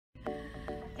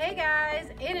Hey guys,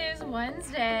 it is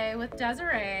Wednesday with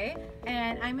Desiree,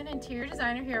 and I'm an interior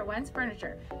designer here at Wenzday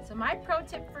Furniture. So my pro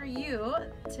tip for you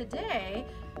today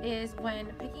is when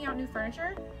picking out new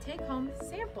furniture, take home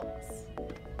samples.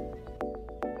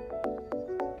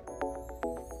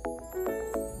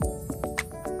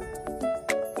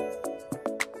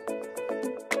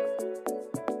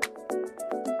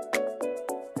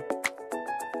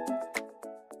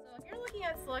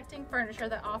 Selecting furniture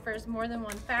that offers more than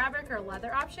one fabric or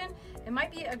leather option, it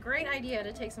might be a great idea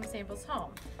to take some samples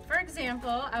home. For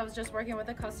example, I was just working with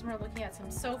a customer looking at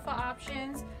some sofa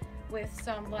options with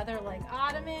some leather-like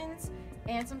ottomans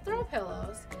and some throw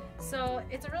pillows. So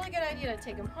it's a really good idea to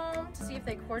take them home to see if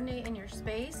they coordinate in your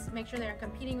space, make sure they aren't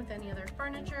competing with any other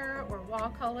furniture or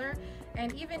wall color,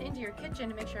 and even into your kitchen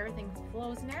to make sure everything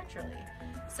flows naturally.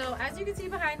 So as you can see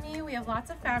behind me, we have lots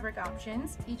of fabric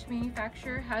options. Each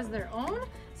manufacturer has their own,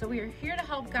 so we are here to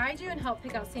help guide you and help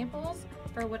pick out samples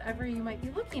for whatever you might be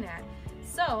looking at.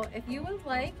 So if you would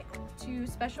like to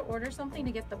special order something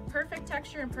to get the perfect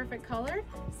texture and perfect color,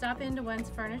 stop into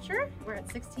Wenzday Furniture. We're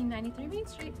at 1693 Main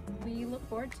Street. We look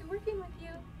forward to working with you.